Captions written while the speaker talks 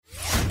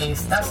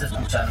Estás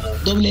escuchando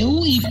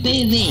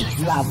WIPD,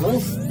 La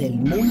Voz del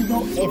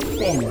Mundo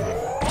FM.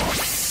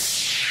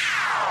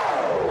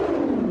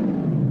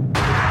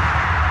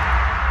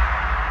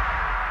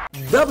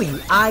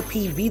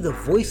 WIPV, the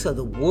voice of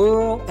the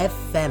world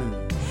FM.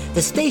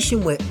 The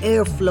station where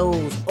air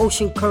flows,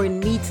 ocean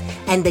current meets,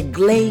 and the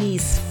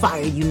glaze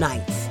fire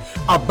unites.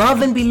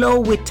 Above and below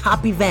with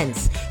top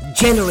events,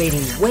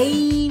 generating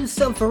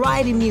waves of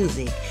variety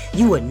music.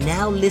 You are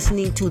now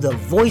listening to the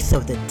voice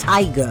of the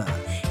tiger,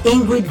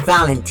 Ingrid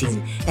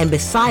Valentin, and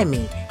beside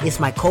me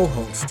is my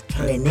co-host,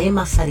 René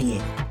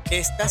Mazariego.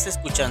 Estás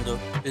escuchando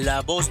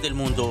La Voz del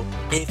Mundo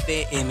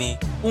FM,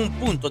 un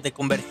punto de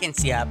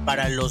convergencia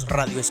para los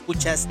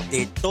radioescuchas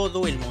de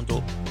todo el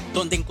mundo,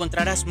 donde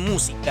encontrarás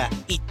música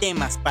y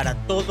temas para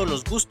todos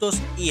los gustos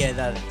y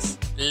edades.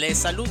 Les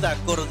saluda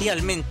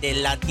cordialmente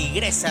la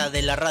tigresa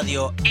de la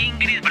radio,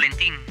 Ingrid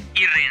Valentín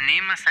y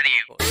René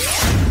Mazariego.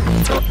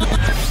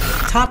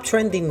 Top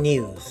trending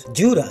news,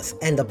 Judas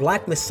and the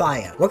Black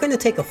Messiah. We're going to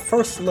take a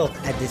first look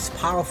at this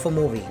powerful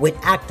movie with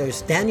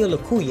actors Daniel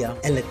Lakuya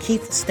and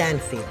Lakeith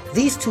Stanfield.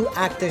 These two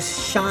actors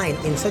shine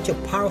in such a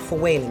powerful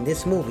way in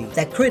this movie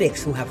that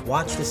critics who have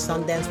watched the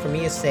Sundance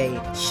premiere say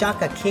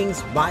Shaka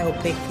King's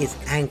biopic is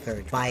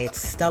anchored by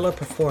its stellar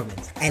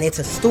performance, and it's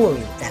a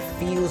story that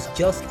feels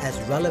just as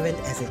relevant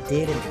as it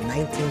did in the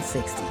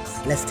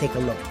 1960s. Let's take a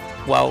look.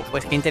 Wow,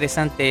 pues qué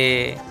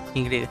interesante,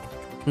 Ingrid.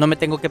 No me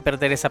tengo que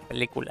perder esa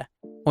película.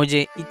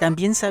 Oye, ¿y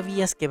también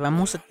sabías que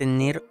vamos a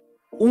tener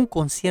un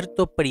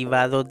concierto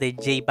privado de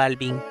J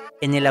Balvin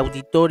en el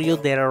auditorio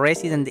de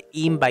Resident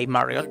Inn by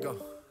Marriott?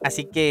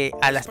 Así que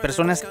a las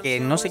personas que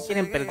no se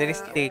quieren perder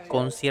este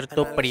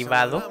concierto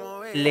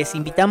privado, les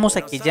invitamos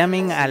a que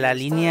llamen a la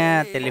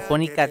línea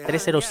telefónica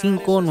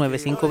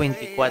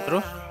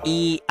 305-9524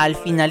 y al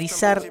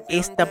finalizar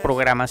esta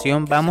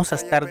programación vamos a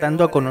estar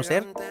dando a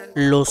conocer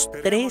los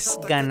 3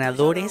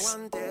 ganadores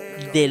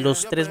de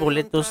los 3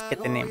 boletos que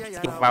tenemos.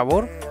 Por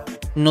favor,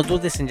 no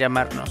dudes en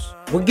llamarnos.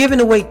 We're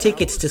giving away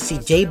tickets to see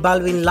J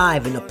Balvin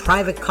live in a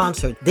private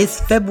concert this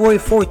February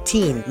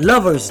 14,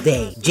 Lover's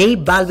Day. J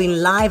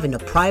Balvin live in a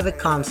private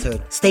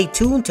concert. Stay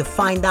tuned to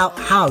find out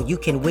how you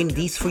can win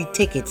these free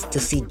tickets to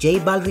see J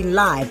Balvin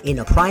live in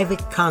a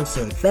private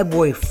concert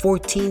February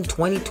 14,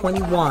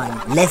 2021.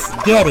 Let's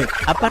get it.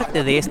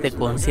 Aparte de este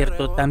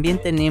concierto, también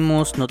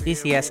tenemos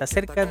noticias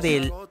acerca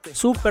del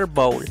Super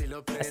Bowl.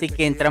 Así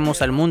que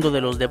entramos al mundo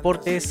de los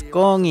deportes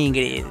con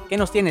Ingrid. ¿Qué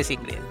nos tienes,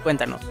 Ingrid?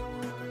 Cuéntanos.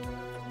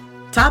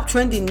 Top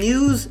trending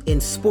news in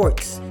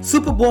sports.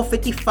 Super Bowl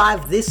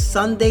 55 this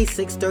Sunday,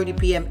 6:30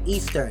 p.m.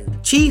 Eastern.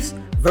 Chiefs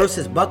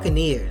versus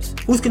Buccaneers.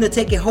 Who's going to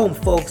take it home,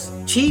 folks?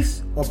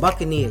 Chiefs or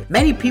Buccaneers?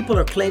 Many people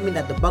are claiming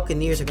that the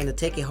Buccaneers are going to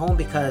take it home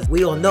because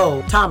we all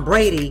know Tom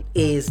Brady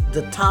is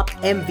the top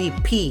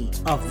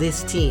MVP of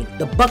this team.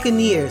 The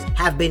Buccaneers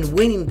have been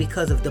winning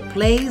because of the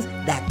plays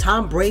that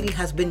Tom Brady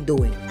has been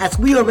doing. As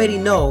we already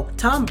know,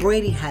 Tom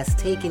Brady has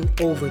taken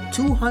over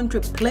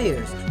 200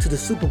 players to the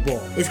Super Bowl.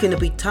 It's going to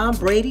be Tom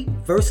Brady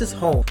versus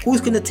home.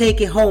 Who's going to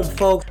take it home,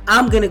 folks?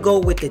 I'm going to go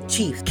with the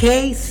Chiefs.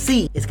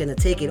 KC is going to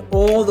take it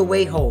all the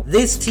way home.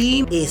 This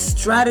team is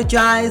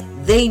strategized.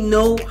 They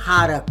know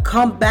how to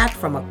come back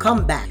from a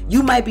comeback.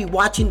 You might be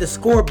watching the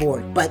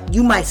scoreboard, but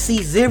you might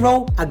see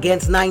 0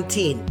 against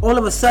 19. All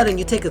of a sudden,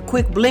 you take a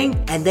quick blink,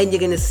 and then you're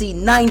going to see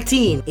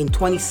 19 in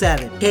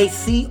 27.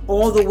 KC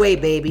all the way,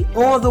 baby.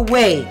 All the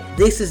way.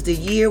 This is the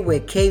year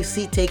where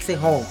KC takes it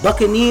home.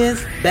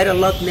 Buccaneers, better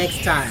luck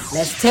next time.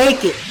 Let's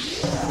take it.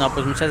 No,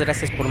 pues muchas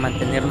gracias por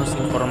mantenernos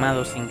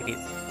informados, Ingrid.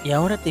 Y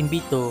ahora te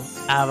invito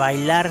a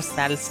bailar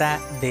salsa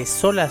de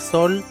sol a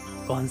sol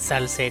con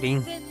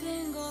Salserín.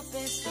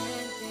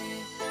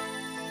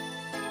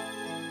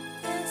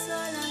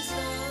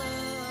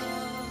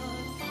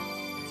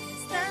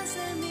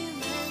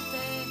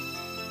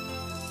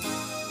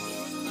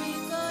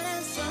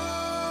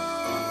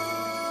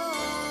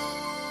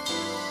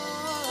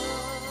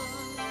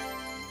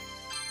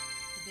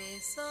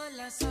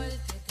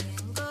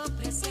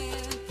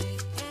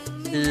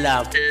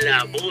 La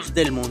voz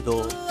del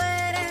mundo.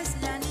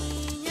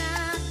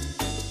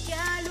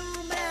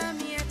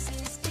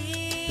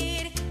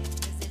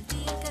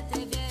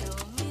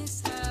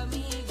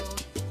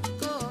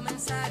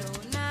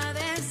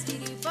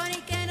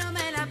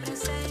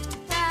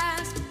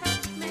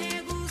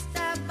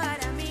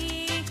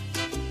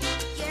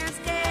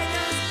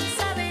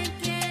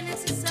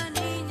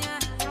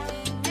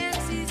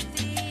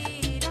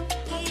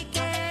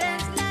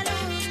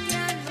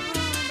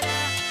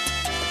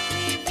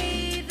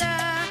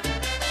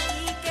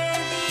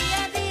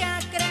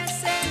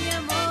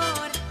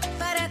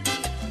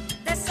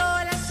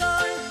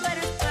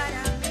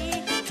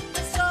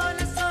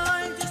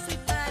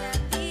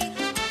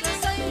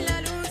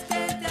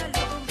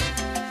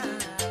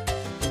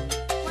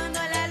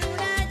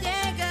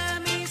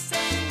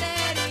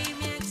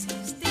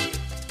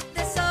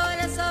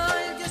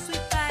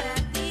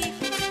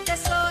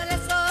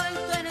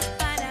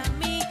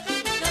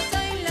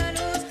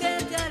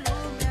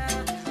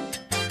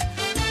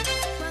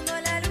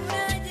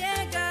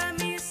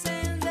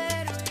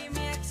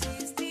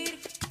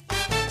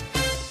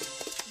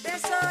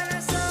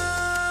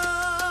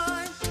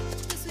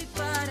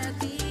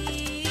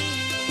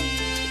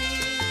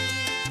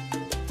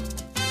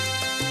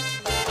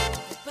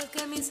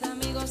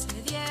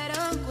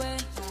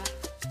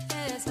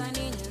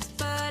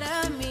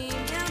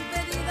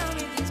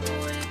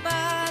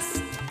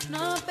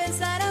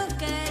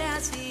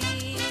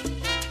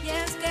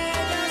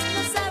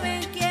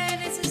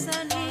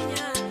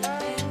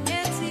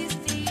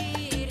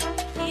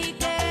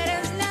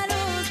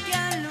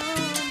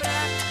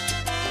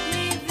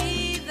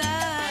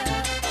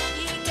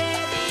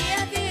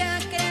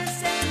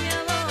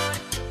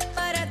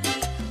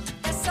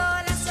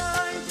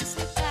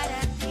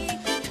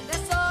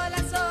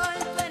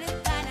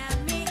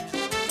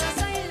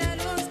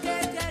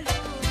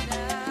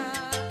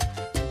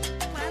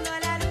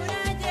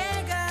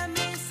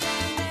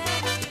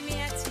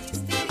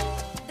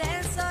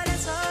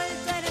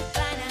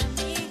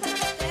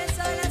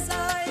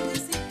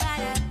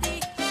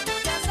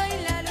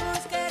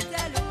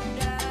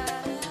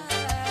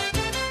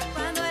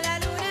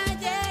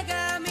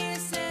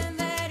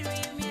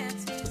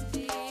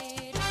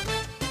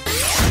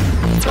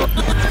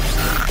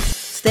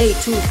 Stay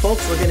tuned,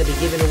 folks. We're going to be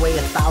giving away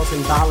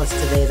 $1,000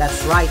 today.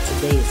 That's right.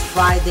 Today is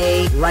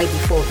Friday, right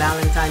before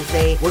Valentine's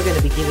Day. We're going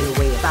to be giving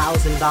away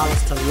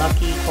 $1,000 to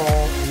lucky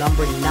call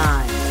number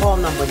 9. Call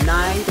number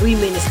 9, 3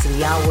 minutes to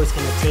the hour is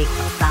going to take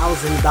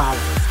 $1,000.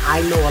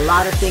 I know a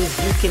lot of things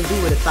you can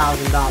do with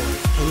 $1,000.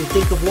 Can you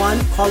think of one?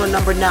 Caller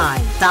number 9,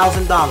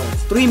 $1,000.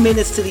 3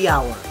 minutes to the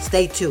hour.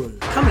 Stay tuned.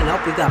 Coming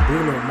up, we got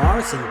Bruno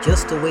Mars and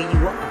Just the Way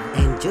You Are.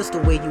 And Just the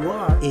Way You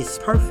Are is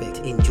perfect.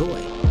 Enjoy.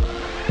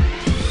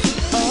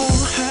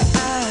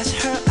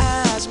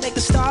 Make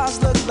the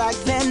stars look like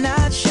they're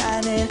not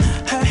shining.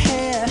 Her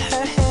hair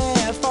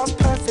falls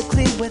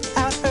perfectly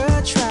without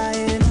her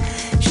trying.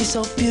 She's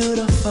so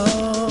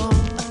beautiful,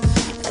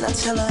 and I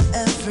tell her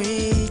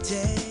every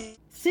day.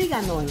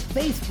 Síganos en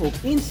Facebook,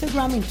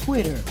 Instagram y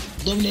Twitter.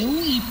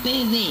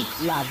 WIPD,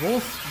 La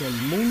Voz del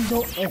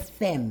Mundo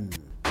FM.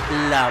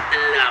 La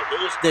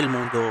Voz del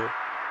Mundo.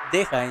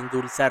 Deja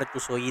endulzar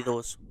tus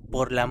oídos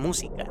por la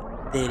música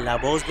de La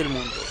Voz del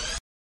Mundo.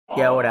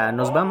 Y ahora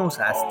nos vamos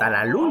hasta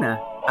la luna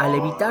a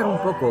levitar un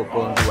poco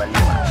con Dua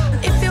Lipa.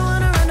 If you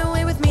wanna run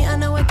away with me, I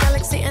know a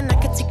galaxy and I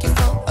can take you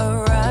for a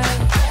ride.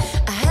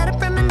 I had a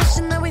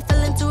premonition that we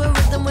fell into a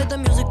rhythm where the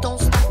music don't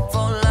stop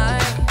for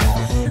life.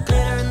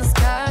 Glitter in the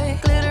sky,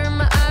 glitter in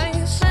my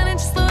eyes, shining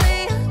just the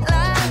way I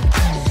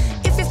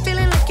like. If you're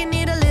feeling like you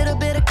need a little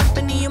bit of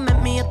company, you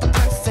met me at the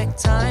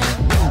perfect time.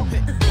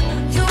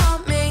 You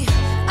want me,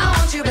 I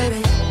want you,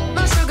 baby,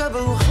 my sugar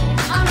boo.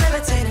 I'm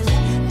levitating,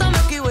 the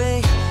Milky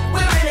Way, we're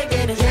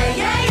renegading. Yeah,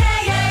 yeah,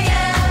 yeah, yeah,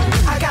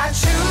 yeah. I got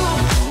you,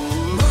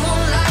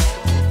 moonlight,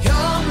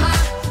 you're my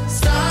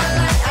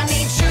starlight. I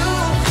need you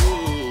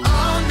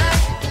all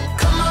night.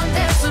 Come on,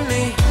 dance with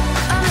me.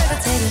 I'm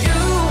levitating. You,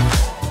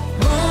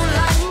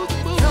 moonlight,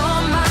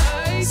 you're my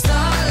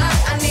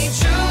starlight. I need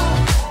you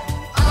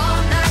all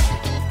night.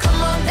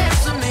 Come on,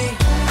 dance with me.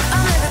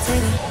 I'm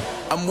levitating.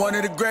 I'm one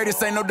of the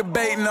greatest, ain't no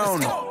debating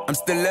on it. I'm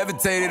still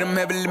levitated, I'm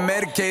heavily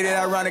medicated.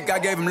 Ironic, I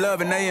gave him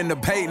love and they end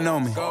up hating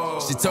on me.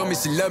 She told me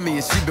she loved me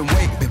and she been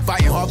waiting. Been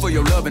fighting hard for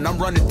your love and I'm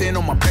running thin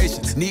on my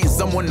patience. Needing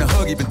someone to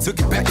hug, even took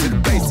it back to the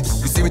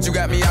basics. You see what you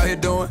got me out here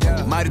doing?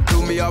 Might have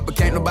threw me off, but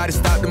can't nobody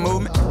stop the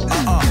movement.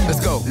 Let's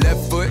go.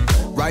 Left foot,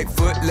 right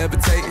foot,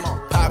 levitating.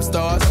 Pop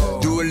stars,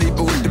 Dua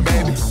Lipa with the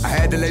baby. I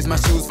had to lace my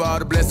shoes for all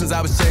the blessings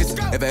I was chasing.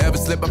 If I ever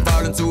slip, I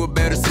fall into a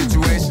better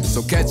situation.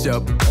 So catch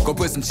up, go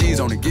put some cheese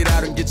on it, get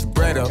out and get your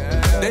bread up.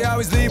 They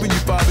always leave when you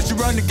fall, but you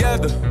run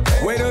together.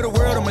 Weight of the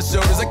world on my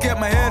shoulders, I kept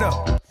my head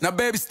up. Now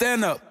baby,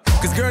 stand up,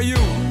 cause girl, you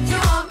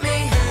want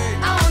me,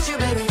 I want you,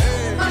 baby,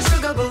 my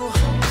sugar boo.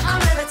 I'm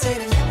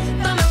levitating,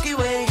 the Milky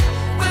Way,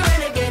 we're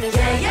renegading.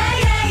 Yeah, yeah,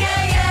 yeah,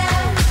 yeah,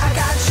 yeah. I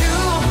got you,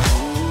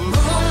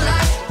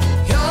 moonlight,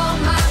 you're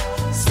my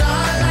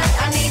starlight.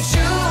 I need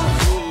you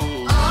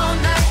all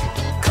night.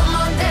 Come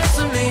on, dance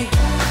with me.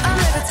 I'm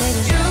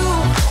levitating. You,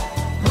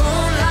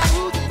 moonlight,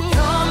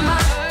 you're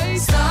my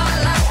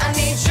starlight. I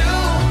need you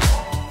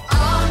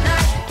all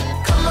night.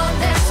 Come on,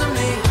 dance with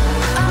me.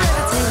 I'm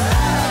levitating.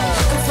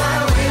 You can fly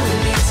away with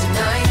me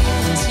tonight.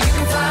 So you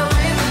can fly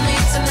away with me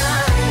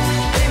tonight.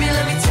 Baby,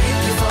 let me take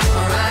you for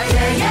a ride.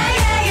 Yeah, yeah,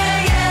 yeah,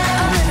 yeah,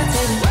 yeah. I'm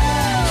levitating.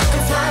 You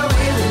can fly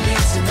away with me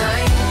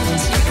tonight.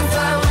 So you can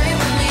fly away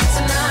with me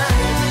tonight.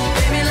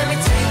 Baby, let me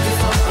take you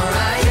for a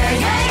ride. Yeah,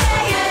 yeah,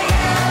 yeah, yeah,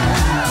 yeah.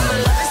 My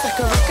love is like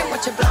a rocket,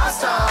 watch it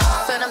blast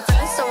off. And I'm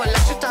feeling so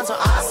electric, down to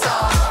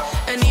awesome.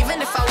 And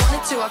even if I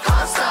wanted to, I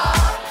can't stop.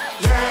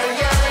 Yeah,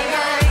 yeah,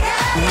 yeah,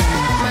 yeah.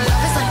 My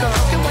love is like a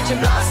rocket, watch it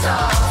blast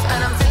off. And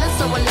I'm feeling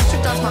so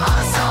electric, dance my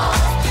ass off.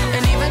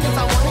 And even if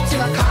I wanted to,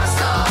 I can't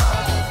stop.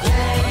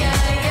 Yeah, yeah,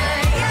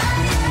 yeah,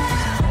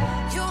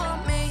 yeah. You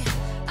want me,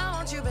 I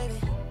want you, baby.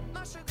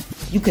 My sugar.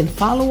 You can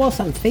follow us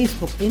on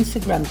Facebook,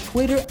 Instagram,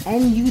 Twitter,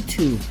 and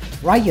YouTube.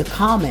 Write your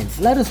comments.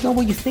 Let us know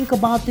what you think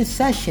about this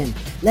session.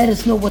 Let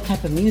us know what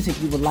type of music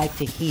you would like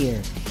to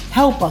hear.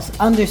 Help us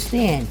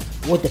understand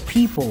what the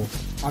people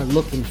are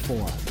looking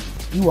for.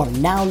 You are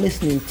now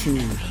listening to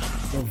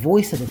the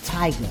voice of the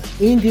tiger,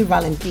 Ingrid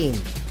Valentin,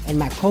 and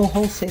my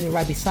co-host sitting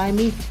right beside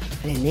me,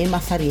 René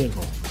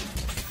Mazariego.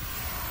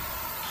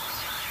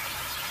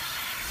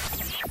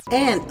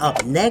 And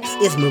up next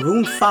is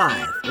Maroon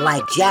 5,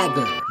 Like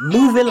Jagger.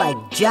 Move it like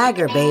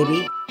Jagger,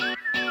 baby.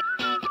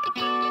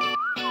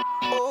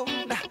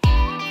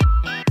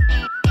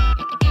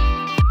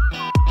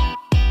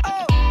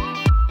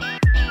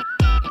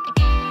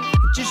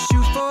 Just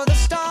shoot for the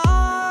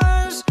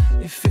stars.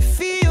 If it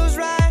feels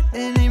right,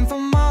 then aim for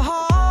my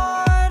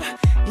heart.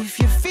 If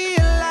you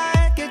feel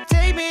like it,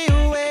 take me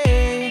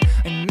away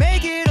and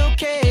make it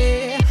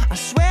okay. I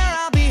swear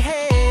I'll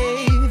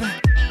behave.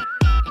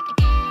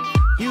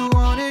 You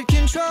wanted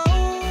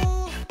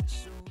control.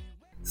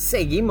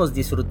 Seguimos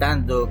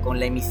disfrutando con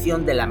la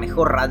emisión de la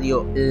mejor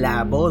radio,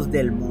 La Voz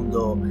del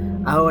Mundo.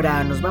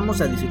 Ahora nos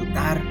vamos a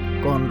disfrutar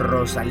con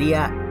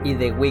Rosalía y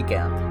The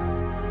Weeknd.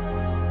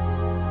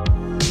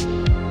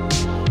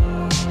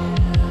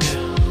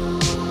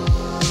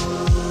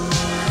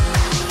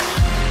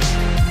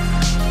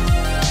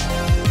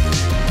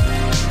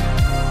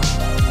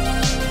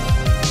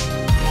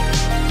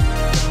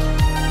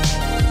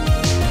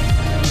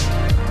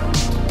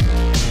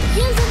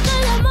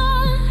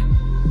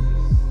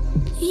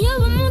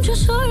 Llevo mucho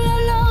sola,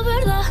 la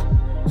verdad.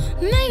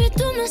 Maybe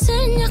tú me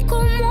enseñas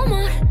cómo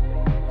amar.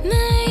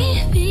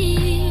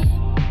 Maybe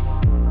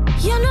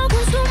ya no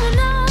consumo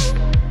nada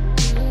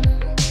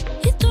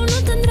y tú no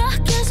tendrás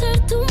que hacer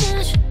tu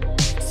match.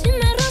 Si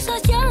me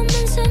rozas ya me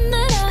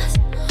encenderás,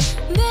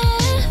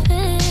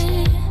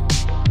 bebé.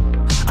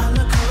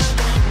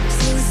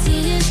 Since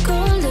it is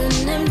cold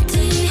and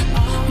empty,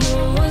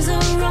 no one's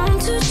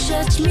around to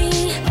judge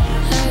me.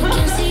 I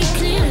can see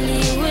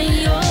clearly when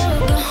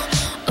you're gone.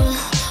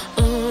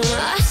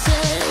 I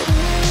said,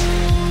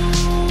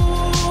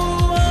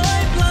 Ooh,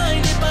 I'm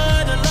blinded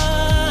by the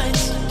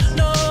lights.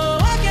 No,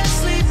 I can't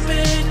sleep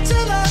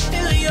until I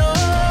feel your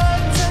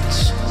touch.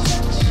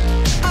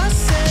 I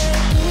said,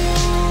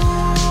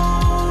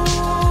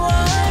 ooh,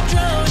 I'm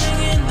drowning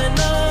in the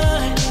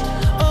night.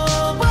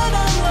 Oh, when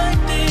I'm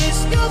like this,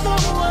 you're the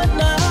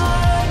one I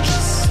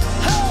trust.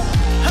 Hey,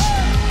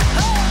 hey,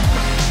 hey.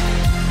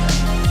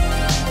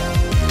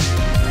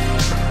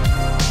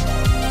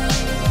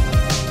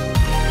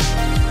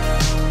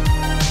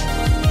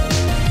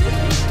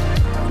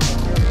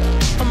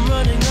 I'm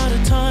running out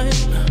of time,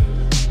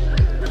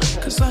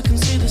 'cause I can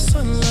see the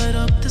sun light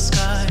up the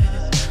sky.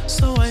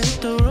 So I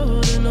hit the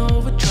road in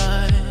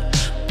overdrive,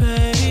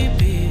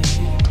 baby.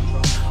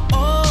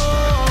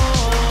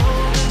 Oh,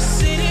 the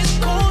city's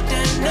cold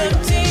and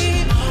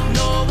empty.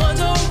 No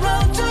one's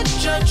around to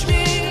judge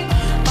me.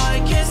 I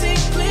can see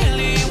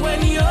clearly when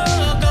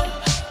you're gone.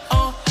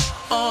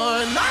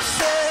 And I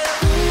said,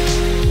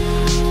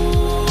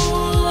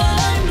 ooh,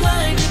 I'm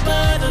blinded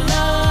by the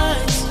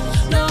lights.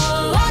 No,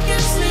 I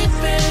can't sleep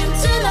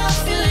until I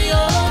feel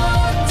your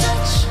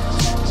touch.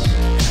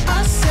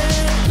 I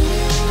said,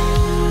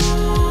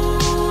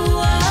 ooh,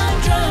 I'm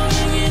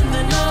drowning in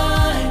the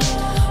night.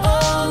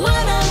 Oh,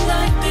 when I'm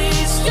like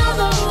this, you're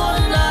the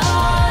one I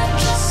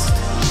trust.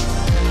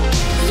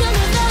 ya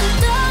no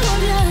te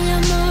volví a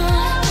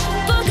llamar,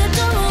 porque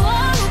tengo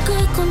algo que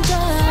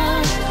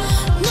contar.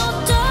 No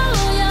te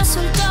voy a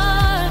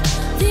soltar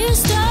this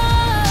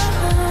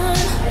time.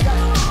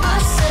 I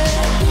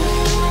said,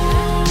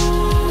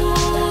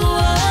 ooh,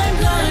 I'm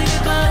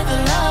blinded by the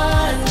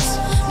lights.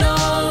 No,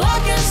 I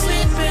can't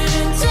sleep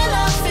until I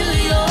feel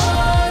your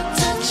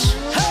touch.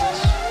 Hey,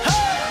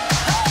 hey,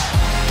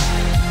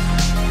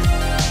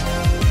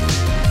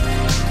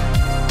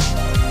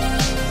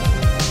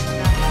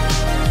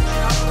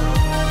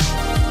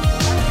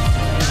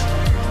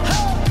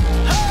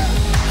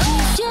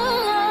 Yo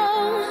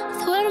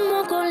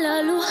duermo con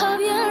la luz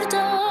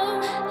abierta,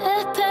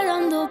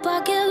 esperando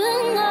pa' que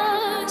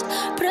vengas.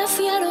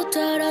 Prefiero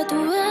estar a tu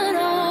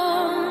vera.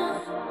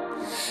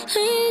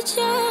 Y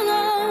yo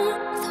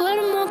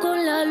duermo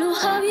con la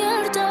luz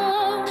abierta,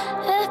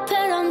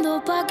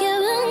 esperando pa' que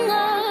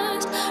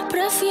vengas.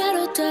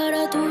 Prefiero estar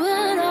a tu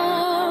vera.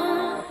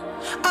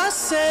 I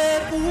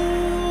said,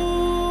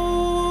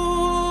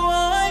 ooh,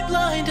 I'm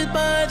blinded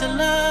by the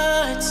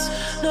lights.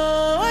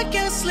 No, I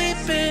can't sleep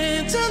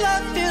until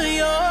I feel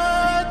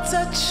your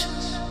touch.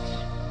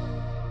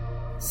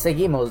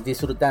 Seguimos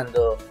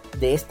disfrutando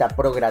de esta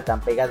progra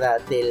tan pegada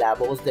de La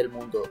Voz del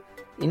Mundo.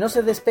 Y no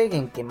se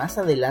despeguen, que más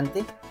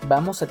adelante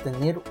vamos a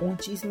tener un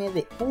chisme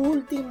de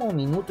último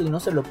minuto y no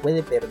se lo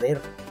puede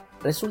perder.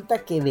 Resulta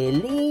que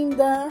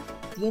Belinda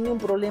tiene un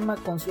problema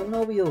con su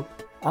novio.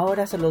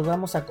 Ahora se los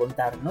vamos a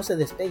contar, no se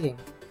despeguen.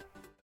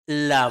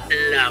 La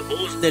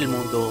voz del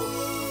mundo.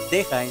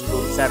 Deja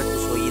endulzar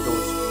tus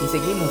oídos. Y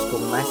seguimos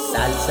con más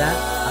salsa.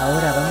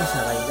 Ahora vamos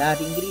a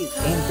bailar, Ingrid,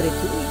 entre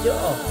tú y yo.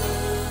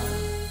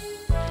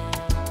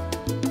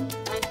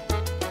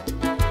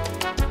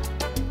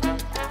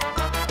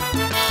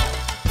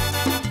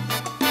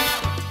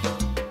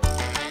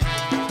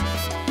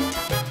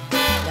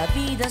 La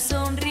vida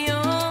sonrió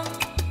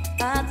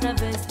a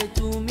través de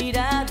tu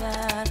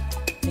mirada,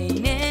 e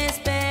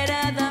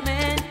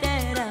inesperadamente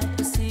era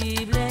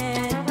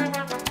posible.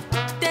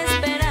 Te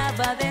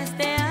esperaba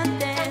desde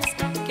antes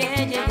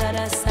que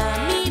llegaras a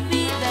mi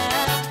vida.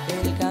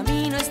 El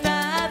camino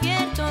está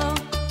abierto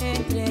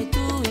entre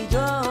tú y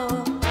yo.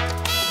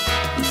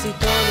 Y si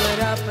todo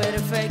era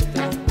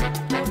perfecto,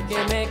 ¿por qué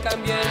me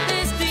cambió el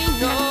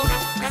destino?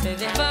 Se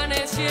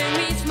desvaneció en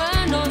mis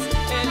manos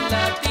el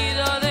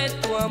latido de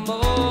tu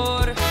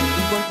amor.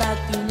 Un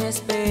contacto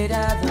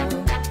inesperado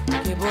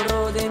que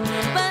borró de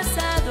mi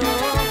pasado.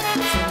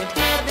 Se me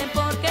pierden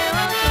porque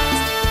otros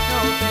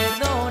no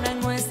perdonan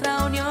nuestra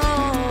unión.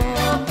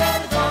 No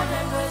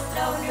perdonan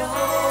nuestra unión.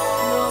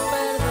 No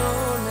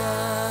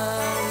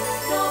perdonan.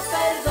 No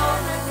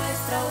perdonan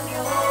nuestra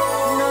unión.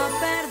 No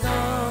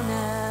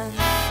perdonan.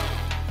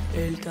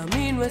 El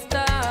camino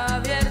está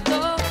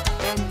abierto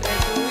entre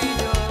tú y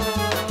yo.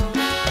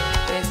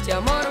 Este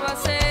amor va a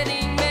ser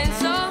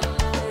inmenso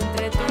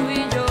entre tú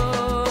y yo.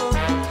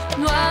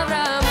 No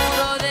habrá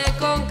muro de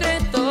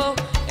concreto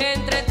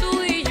entre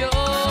tú y yo.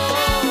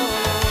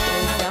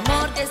 Este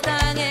amor que es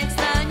tan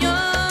extraño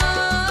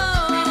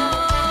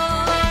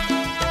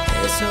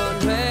es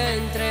solo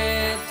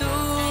entre tú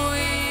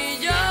y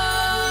yo.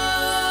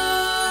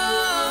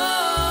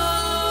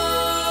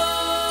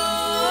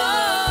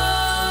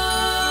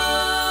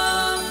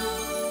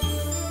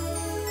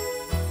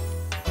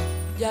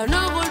 Ya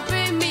no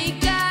golpees mi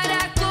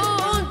cara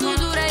con tu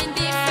dura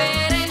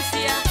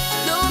indiferencia.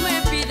 No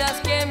me pidas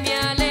que me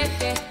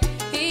aleje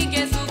y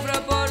que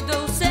sufra por tu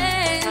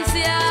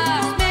ausencia.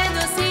 Mis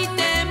miedos y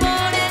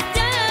temores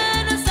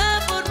ya no son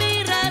por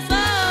mi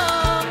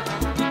razón.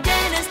 Tú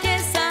tienes que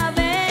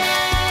saber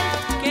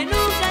que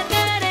nunca te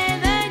haré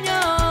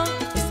daño.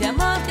 Este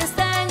amor que es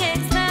tan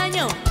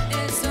extraño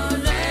es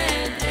solo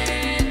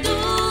entre tú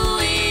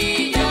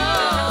y yo.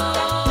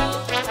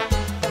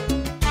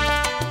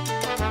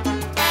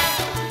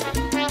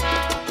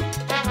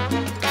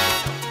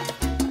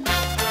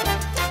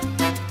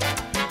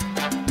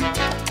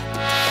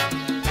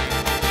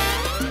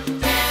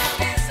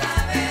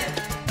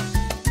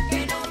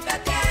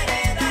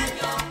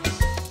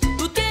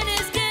 Tú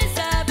tienes que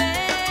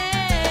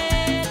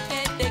saber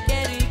que te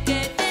quiero y que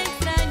te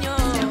extraño.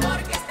 Este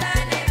amor que es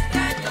tan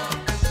extraño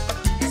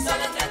es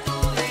solo entre tú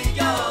y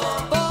yo.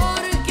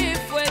 Porque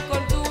fue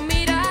con tu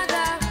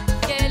mirada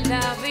que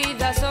la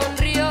vida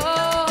sonrió.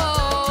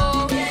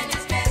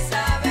 Tienes que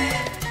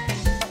saber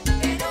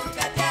que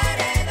nunca te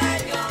haré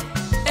daño.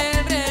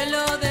 El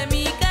reloj de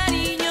mi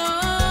cariño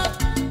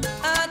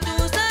a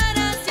tus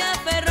alas se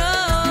aferró.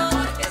 Este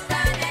amor que es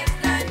tan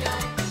extraño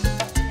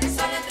es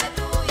solo entre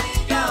tú y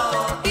yo.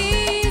 Y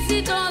si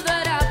todo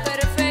era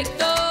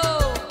perfecto,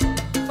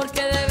 ¿por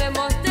qué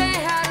debemos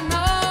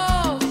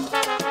dejarnos?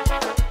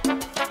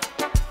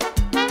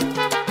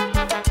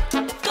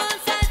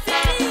 Cosas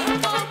así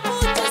con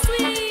mucho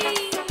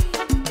swing.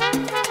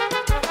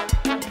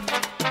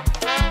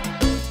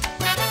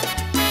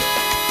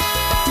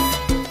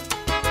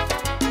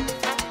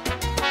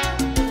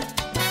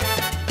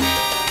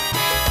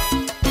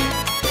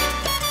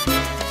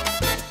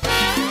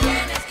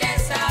 Tienes que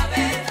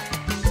saber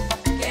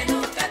que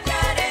nunca te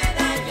haré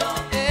daño.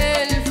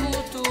 El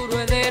futuro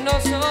es de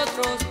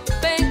nosotros.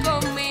 Ven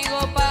conmigo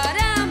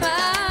para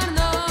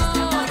amarnos. Este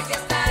amor que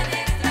es tan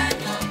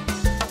extraño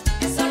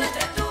es solo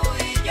entre tú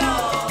y yo.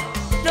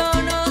 No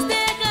nos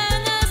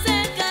dejan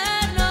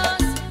acercarnos,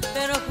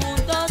 pero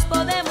juntos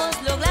podemos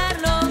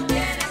lograrlo.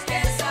 Tienes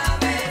que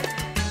saber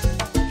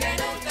que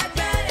nunca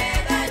te haré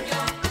daño.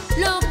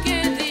 Lo que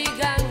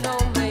digan no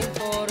me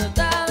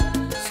importa,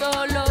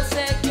 solo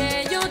sé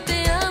que yo te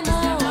amo.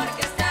 Este amor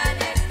que es tan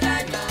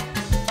extraño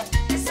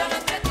es solo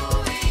entre tú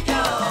y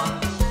yo.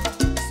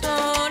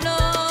 Solo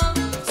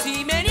si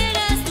me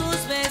niegas tus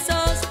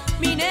besos,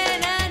 mi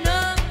nena,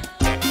 no.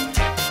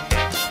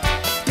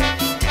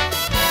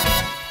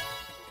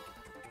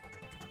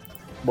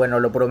 Bueno,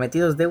 lo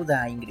prometido es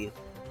deuda, Ingrid.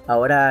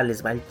 Ahora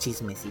les va el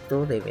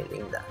chismecito de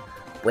Belinda.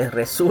 Pues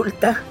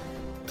resulta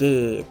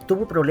que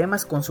tuvo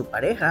problemas con su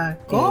pareja,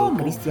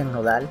 ¿Cómo? Cristian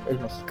Nodal, el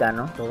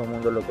mexicano, todo el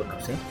mundo lo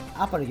conoce.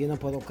 Pero yo no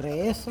puedo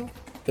creer eso.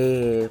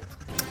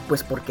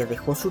 Pues porque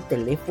dejó su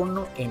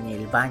teléfono en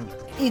el baño,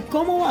 ¿Y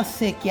cómo va a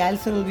ser que a él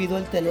se le olvidó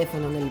el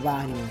teléfono en el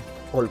baño?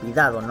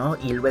 olvidado, ¿no?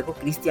 Y luego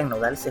Cristian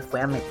Nodal se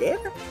fue a meter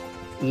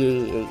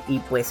y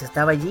pues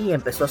estaba allí y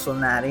empezó a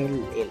sonar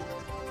el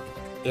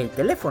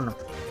teléfono.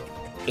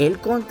 Él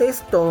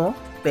contestó,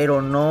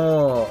 pero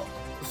no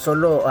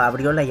solo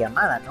abrió la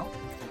llamada, ¿no?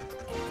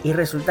 Y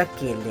resulta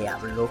que le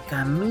habló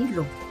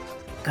Camilo.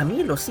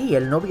 Camilo, sí,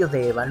 el novio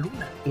de Eva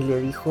Luna. Y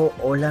le dijo,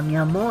 hola mi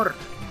amor.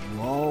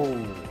 Wow,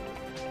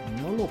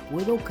 no lo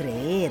puedo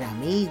creer,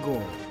 amigo.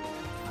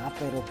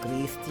 Pero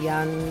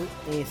Cristian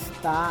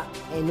está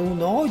en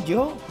un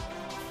hoyo.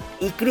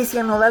 Y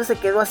Cristian Nodal se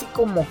quedó así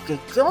como que,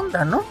 ¿qué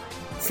onda, no?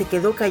 Se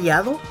quedó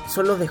callado,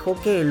 solo dejó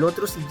que el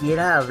otro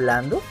siguiera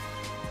hablando.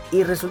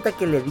 Y resulta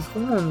que le dijo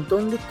un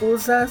montón de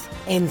cosas.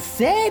 ¿En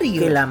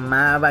serio? Que la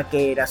amaba,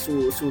 que era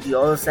su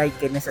diosa y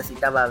que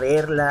necesitaba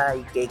verla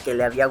y que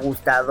le había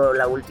gustado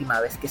la última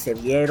vez que se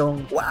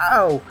vieron.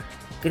 ¡Wow!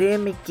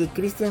 Créeme que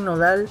Cristian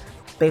Nodal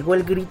pegó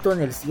el grito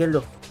en el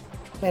cielo.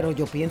 Pero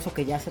yo pienso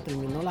que ya se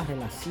terminó la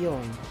relación.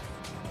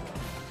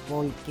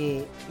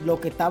 Porque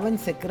lo que estaba en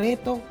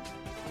secreto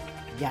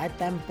ya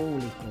está en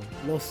público.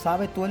 Lo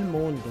sabe todo el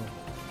mundo.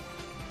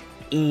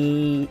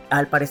 Y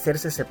al parecer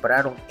se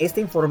separaron. Esta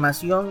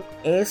información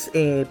es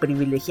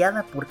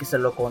privilegiada porque se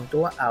lo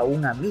contó a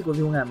un amigo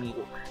de un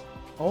amigo.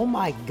 Oh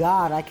my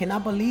God, I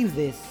cannot believe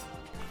this.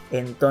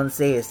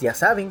 Entonces ya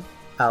saben,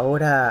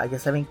 ahora ya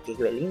saben que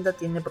Belinda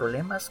tiene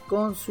problemas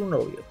con su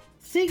novio.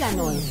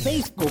 Síganos en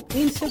Facebook,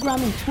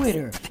 Instagram y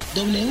Twitter.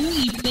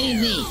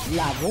 WIPD,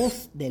 La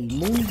Voz del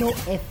Mundo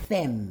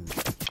FM.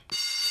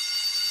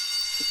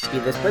 Y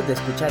después de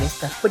escuchar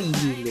esta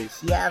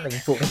privilegiada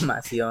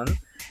información,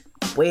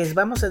 pues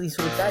vamos a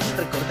disfrutar y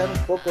recordar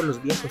un poco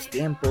los viejos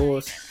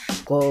tiempos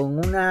con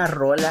una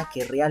rola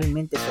que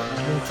realmente sonó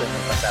mucho en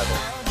el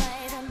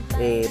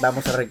pasado.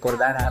 Vamos a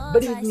recordar a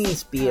Britney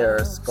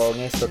Spears con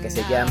esto que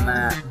se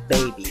llama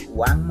Baby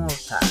One More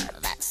Time.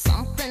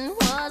 Something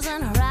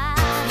wasn't right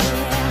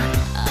here.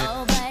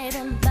 Oh,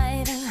 baby,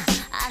 baby,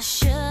 I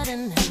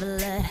shouldn't have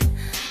let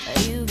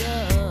you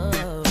go.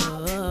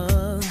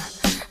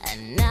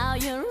 And now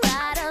you're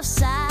right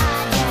outside.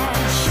 Yeah.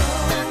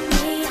 Show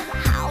me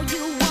how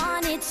you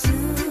want it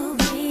to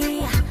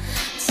be.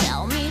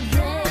 Tell me,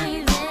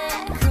 baby,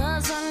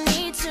 'cause I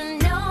need to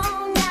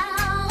know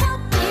now.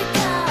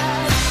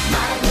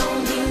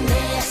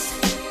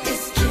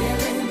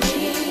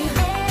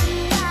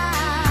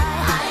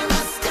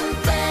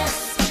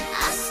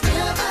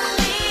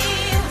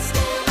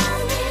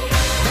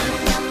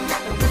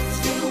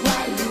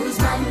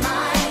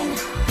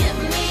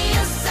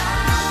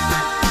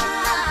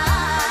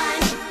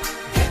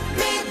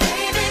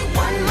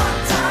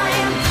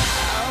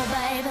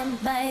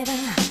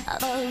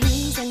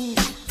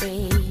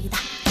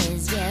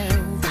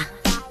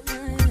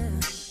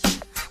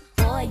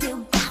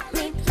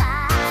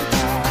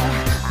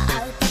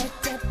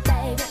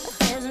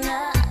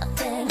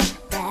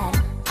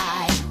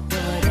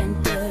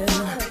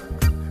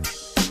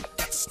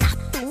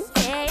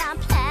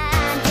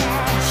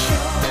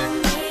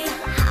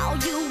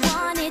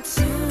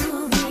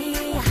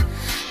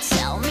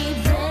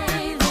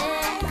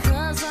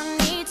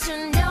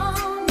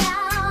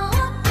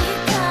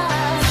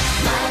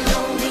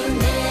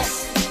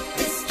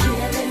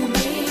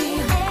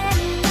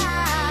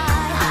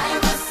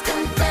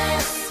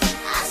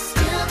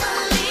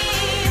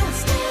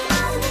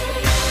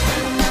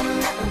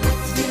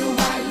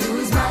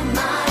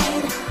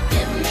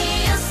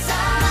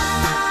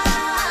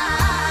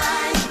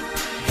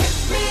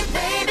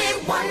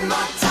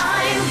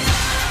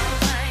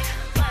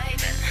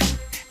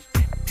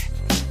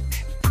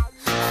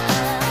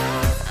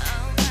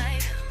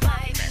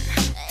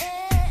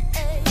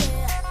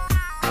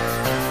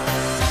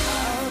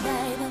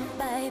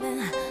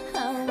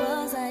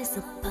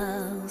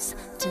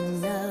 to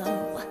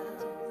know.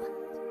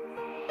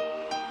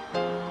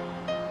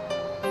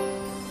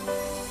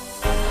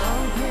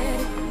 Oh,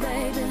 pretty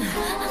baby,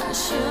 I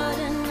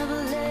shouldn't have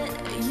let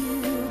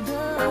you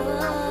go.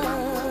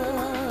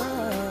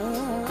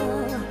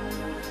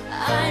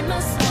 I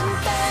must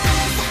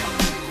confess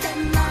that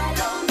my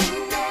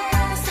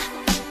loneliness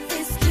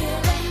is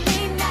killing me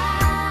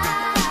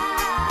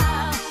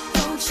now.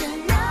 Don't you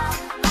know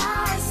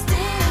I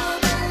still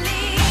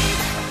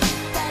believe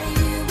that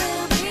you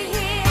will be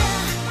here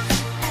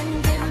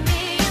and give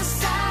me a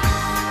sign.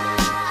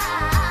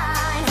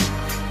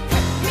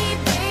 Hit me,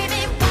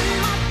 baby, one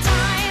more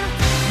time.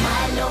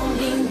 My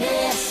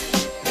loneliness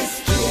is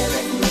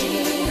killing me,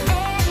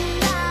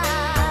 and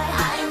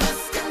I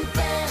must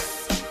confess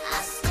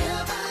I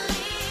still believe.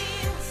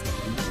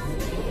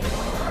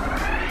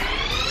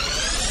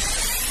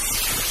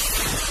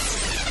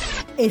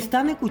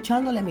 Están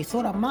escuchando la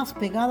emisora más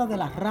pegada de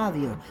la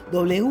radio,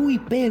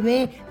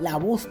 WIPB, La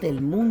Voz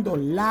del Mundo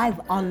Live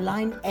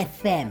Online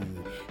FM,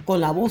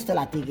 con la voz de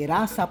la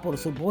tigueraza, por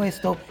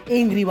supuesto,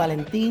 Ingrid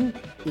Valentín,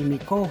 y mi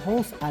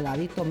co-host al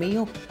ladito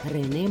mío,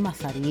 René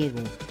Mazariego.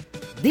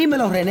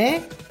 Dímelo,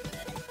 René.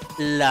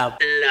 La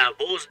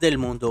voz del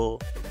mundo.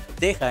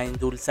 Deja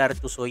endulzar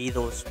tus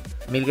oídos.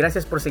 Mil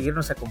gracias por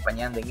seguirnos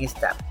acompañando en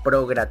esta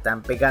progra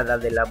tan pegada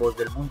de La Voz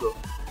del Mundo.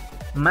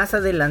 Más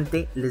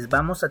adelante les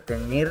vamos a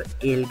tener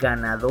el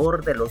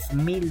ganador de los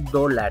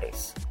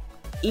 $1000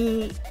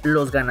 y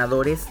los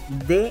ganadores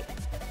de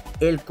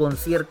el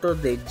concierto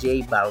de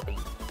J Balvin.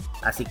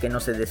 Así que no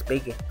se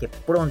despegue, que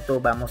pronto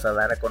vamos a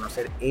dar a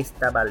conocer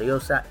esta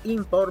valiosa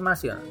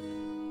información.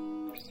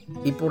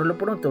 Y por lo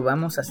pronto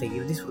vamos a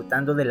seguir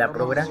disfrutando de la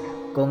progra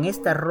con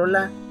esta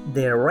rola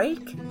de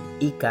Rake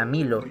y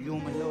Camilo.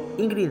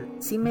 Ingrid,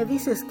 si me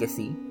dices que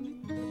sí.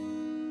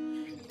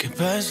 ¿Qué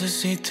pasa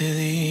si te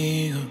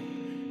digo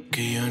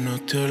que yo no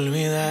te he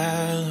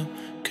olvidado,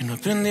 que no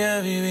aprendí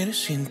a vivir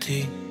sin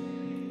ti?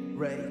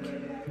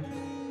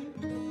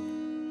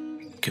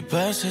 ¿Qué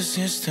pasa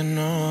si esta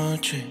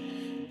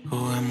noche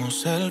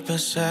jugamos al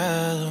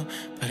pasado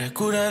para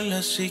curar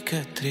la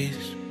cicatriz?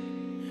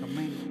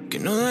 Que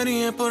no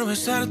daría por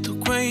besar tu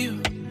cuello,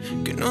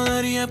 que no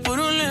daría por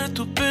oler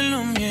tu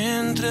pelo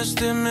mientras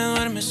te me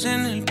duermes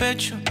en el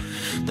pecho.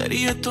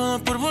 Daría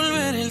todo por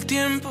volver el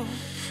tiempo.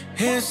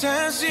 Es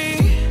así,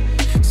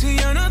 si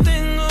yo no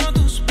tengo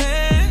tus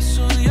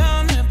besos,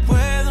 yo me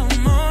puedo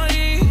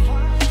morir.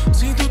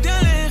 Si tú te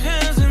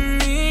alejas de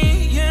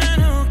mí, ya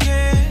no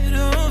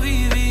quiero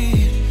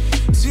vivir.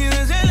 Si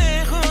desde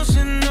lejos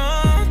se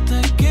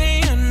nota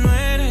que ya no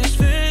eres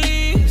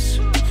feliz,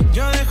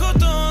 yo dejo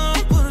todo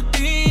por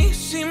ti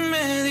si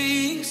me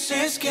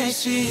dices que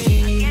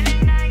sí.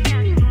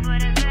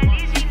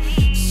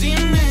 Si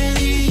me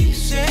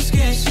dices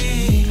que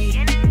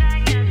sí.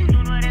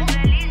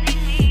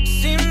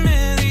 Si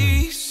me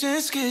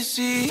dices que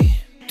sí.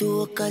 Tu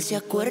boca se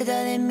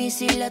acuerda de mí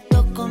si la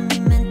toco,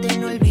 mi mente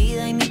no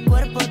olvida y mi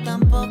cuerpo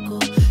tampoco.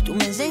 Tú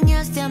me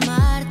enseñaste a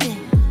amarte,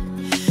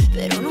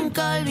 pero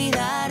nunca a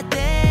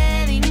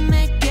olvidarte.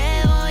 Dime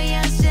qué voy a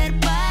hacer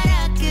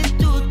para que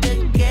tú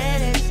te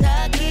quedes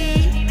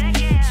aquí.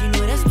 Si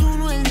no eres tú,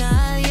 no es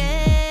nadie.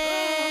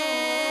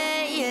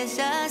 Y es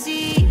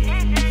así.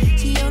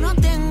 Si yo no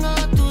tengo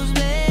tus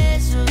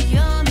besos,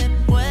 yo me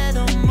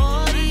puedo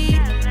morir.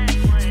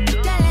 Si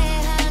tú te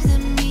alejas de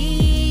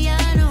mí,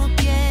 ya no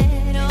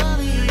quiero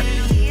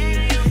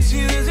vivir.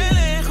 Si desde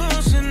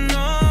lejos se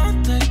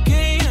nota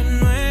que ya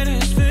no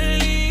eres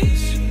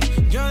feliz,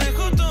 yo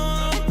dejo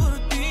todo por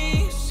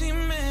ti si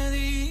me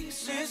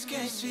dices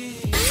que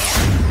sí.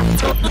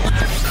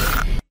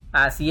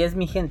 Así es,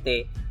 mi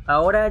gente,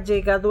 ahora ha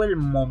llegado el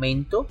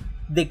momento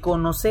de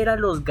conocer a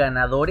los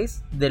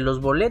ganadores de los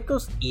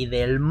boletos y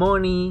del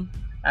money.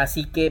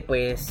 Así que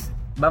pues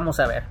vamos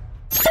a ver.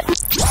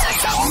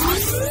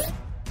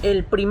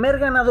 El primer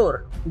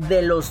ganador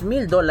de los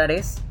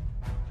 $1000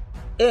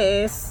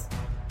 es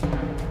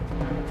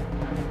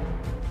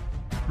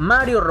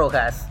Mario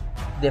Rojas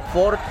de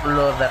Fort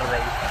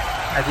Lauderdale.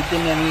 Así que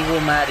mi amigo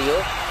Mario,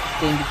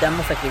 te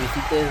invitamos a que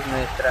visites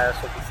nuestras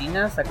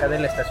oficinas acá de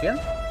la estación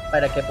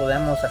para que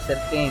podamos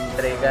hacerte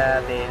entrega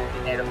del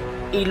dinero.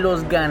 Y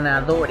los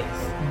ganadores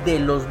de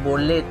los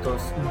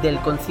boletos del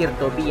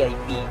concierto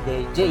VIP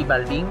de J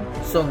Balvin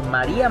son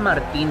María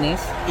Martínez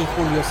y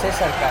Julio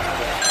César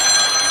Castro.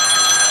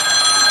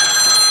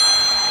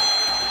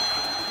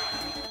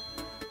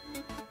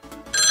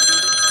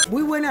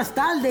 Muy buenas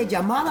tardes,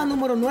 llamada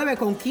número 9,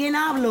 ¿con quién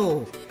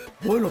hablo?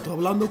 Bueno, estoy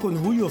hablando con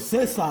Julio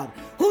César.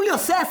 Julio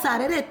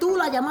César, eres tú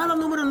la llamada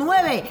número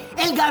 9,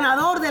 el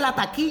ganador de la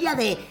taquilla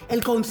de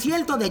el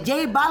concierto de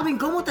J Balvin.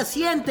 ¿Cómo te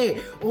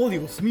sientes? Oh,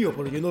 Dios mío,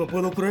 pero yo no lo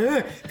puedo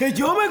creer, que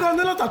yo me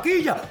gané la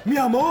taquilla. Mi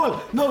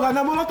amor, nos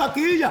ganamos la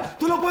taquilla.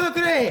 ¿Tú lo puedes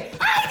creer?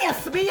 Ay,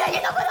 Dios mío,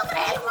 yo no puedo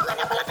creer, nos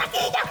ganamos la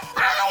taquilla.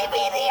 Ay,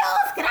 mi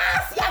Dios,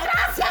 gracias,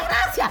 gracias,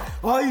 gracias.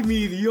 Ay,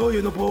 mi Dios,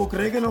 yo no puedo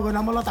creer que nos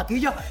ganamos la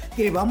taquilla.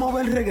 Que vamos a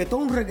ver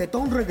reggaetón de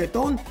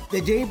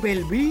J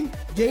Balvin,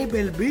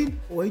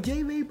 o es J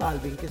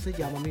Balvin que se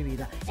llama, mi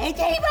vida. Es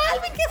J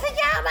Balvin que se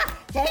llama,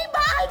 J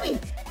Balvin.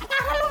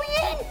 Agárralo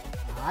bien,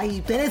 Ay,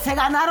 ustedes se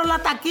ganaron la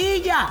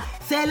taquilla.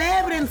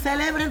 Celebren.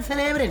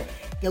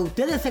 Que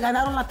ustedes se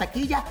ganaron la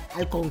taquilla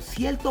al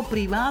concierto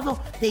privado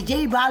de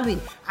J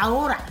Balvin.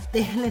 Ahora,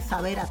 déjenle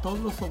saber a todos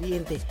los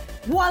oyentes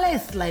cuál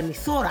es la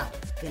emisora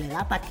que le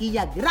da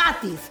taquilla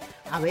gratis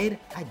a ver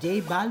a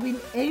J Balvin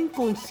en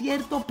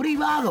concierto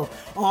privado.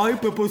 Ay,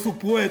 pues por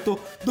supuesto,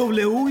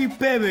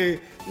 WIPB,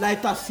 la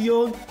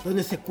estación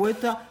donde se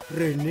encuentra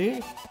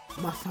René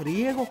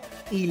Mazariego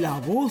y la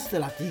voz de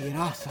la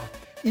tigresa,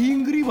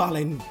 Ingrid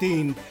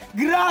Valentín.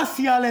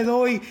 Gracias le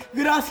doy,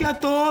 gracias a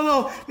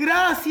todos,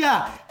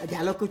 gracias.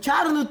 Ya lo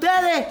escucharon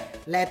ustedes,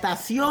 la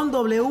estación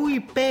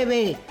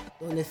WIPB,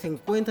 donde se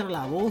encuentra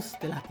la voz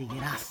de la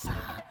tigresa,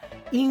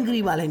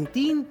 Ingrid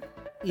Valentín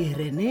y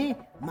René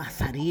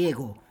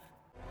Mazariego.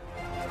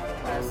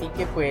 Así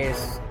que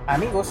pues,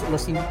 amigos,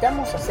 los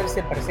invitamos a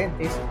hacerse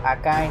presentes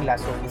acá en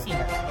las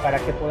oficinas para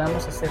que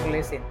podamos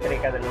hacerles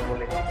entrega de los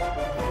boletos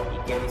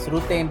y que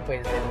disfruten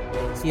pues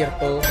del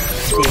concierto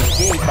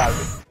de J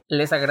Balvin.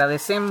 Les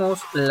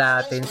agradecemos la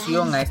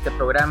atención a este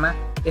programa.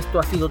 Esto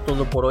ha sido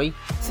todo por hoy.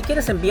 Si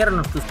quieres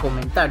enviarnos tus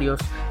comentarios,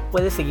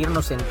 puedes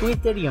seguirnos en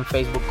Twitter y en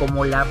Facebook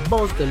como La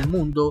Voz del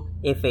Mundo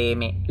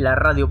FM, la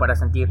radio para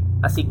sentir.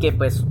 Así que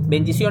pues,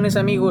 bendiciones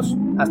amigos.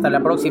 Hasta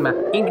la próxima.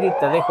 Ingrid,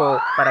 te dejo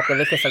para que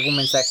dejes algún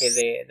mensaje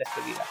de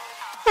despedida.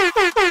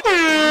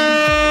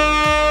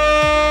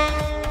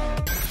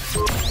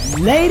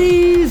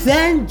 Ladies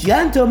and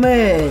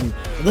gentlemen,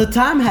 the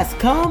time has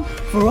come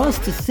for us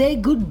to say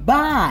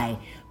goodbye.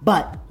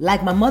 But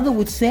like my mother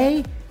would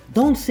say,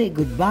 don't say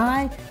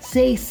goodbye,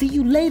 say see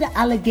you later,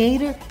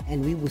 alligator.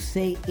 And we will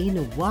say in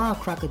a while,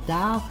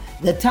 crocodile.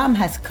 The time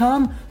has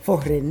come for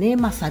René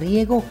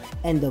Mazariego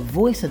and the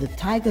voice of the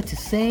tiger to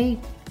say,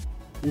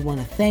 we want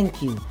to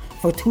thank you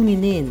for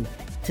tuning in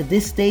to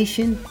this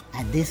station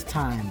at this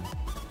time.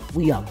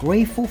 We are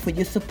grateful for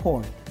your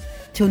support.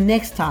 Till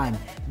next time,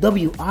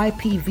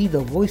 WIPV, the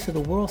voice of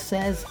the world,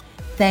 says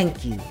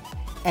thank you.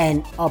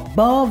 And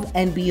above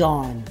and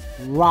beyond,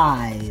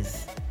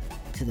 rise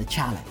to the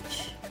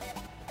challenge.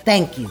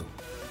 Thank you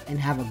and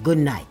have a good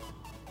night.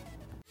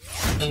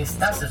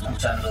 Estás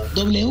escuchando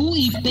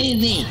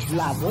WIPD,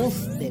 la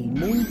voz del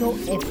mundo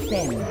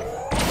FM.